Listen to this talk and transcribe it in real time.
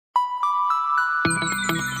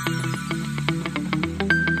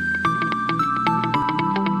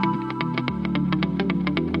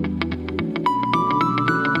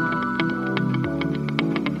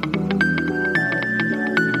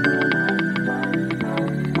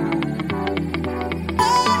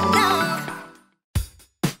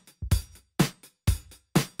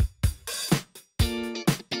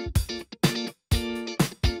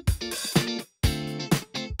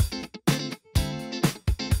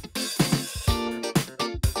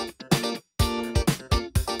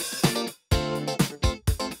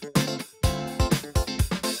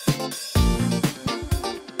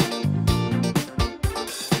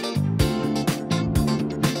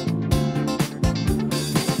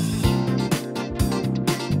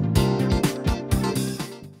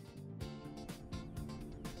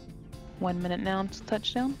1 minute now until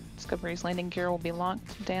touchdown. Discovery's landing gear will be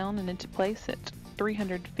locked down and into place at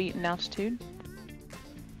 300 feet in altitude.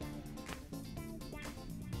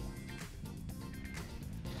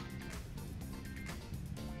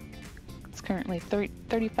 It's currently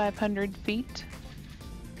 3,500 feet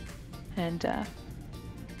and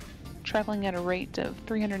traveling at a rate of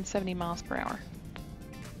 370 miles per hour.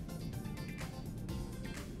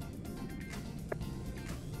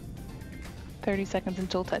 "30 seconds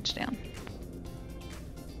until touchdown.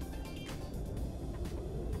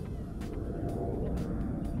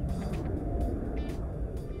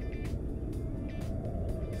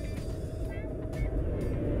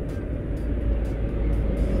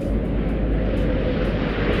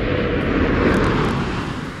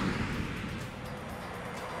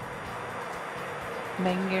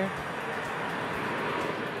 Main gear,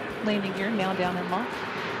 landing gear now down and locked.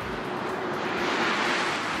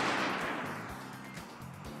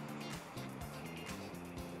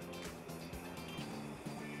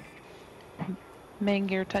 Main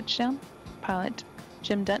gear touchdown. Pilot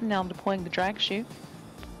Jim Dutton now deploying the drag chute.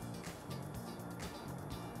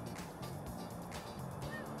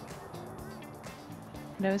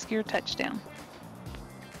 Nose gear touchdown.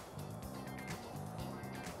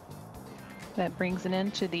 That brings an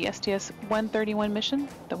end to the STS-131 mission,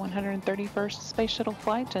 the 131st Space Shuttle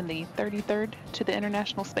flight, and the 33rd to the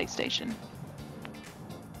International Space Station.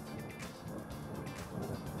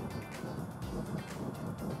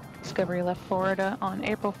 Discovery left Florida on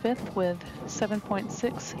April 5th with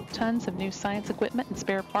 7.6 tons of new science equipment and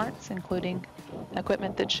spare parts, including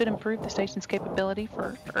equipment that should improve the station's capability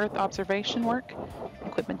for Earth observation work,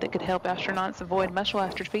 equipment that could help astronauts avoid muscle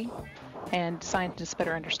atrophy, and scientists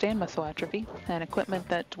better understand muscle atrophy, and equipment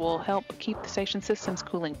that will help keep the station systems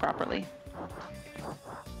cooling properly.